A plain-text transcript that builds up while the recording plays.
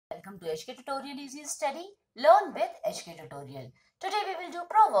welcome to H.K. Tutorial Easy Study. Learn with H.K. Tutorial. Today we will do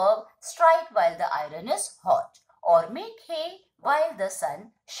proverb, strike while the iron is hot, or make hay while the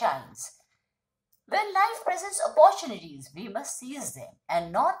sun shines. When life presents opportunities, we must seize them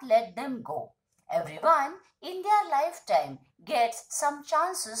and not let them go. Everyone in their lifetime gets some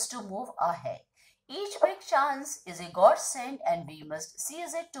chances to move ahead. Each big chance is a godsend and we must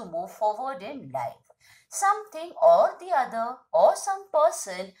seize it to move forward in life. Something or the other or some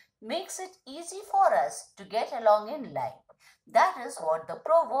person makes it easy for us to get along in life. That is what the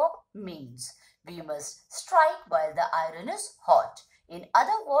proverb means. We must strike while the iron is hot. In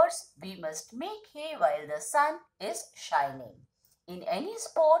other words, we must make hay while the sun is shining. In any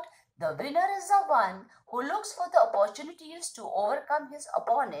sport, the winner is the one who looks for the opportunities to overcome his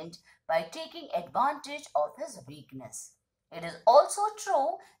opponent by taking advantage of his weakness. It is also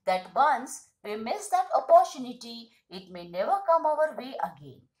true that once we miss that opportunity, it may never come our way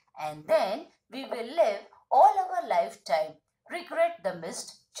again. And then we will live all our lifetime regret the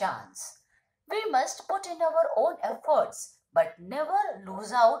missed chance. We must put in our own efforts but never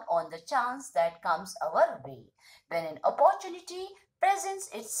lose out on the chance that comes our way. When an opportunity presents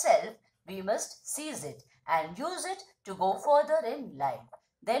itself, we must seize it and use it to go further in life.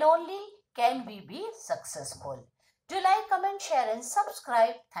 Then only can we be successful. Do like, comment, share and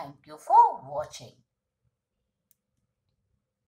subscribe. Thank you for watching.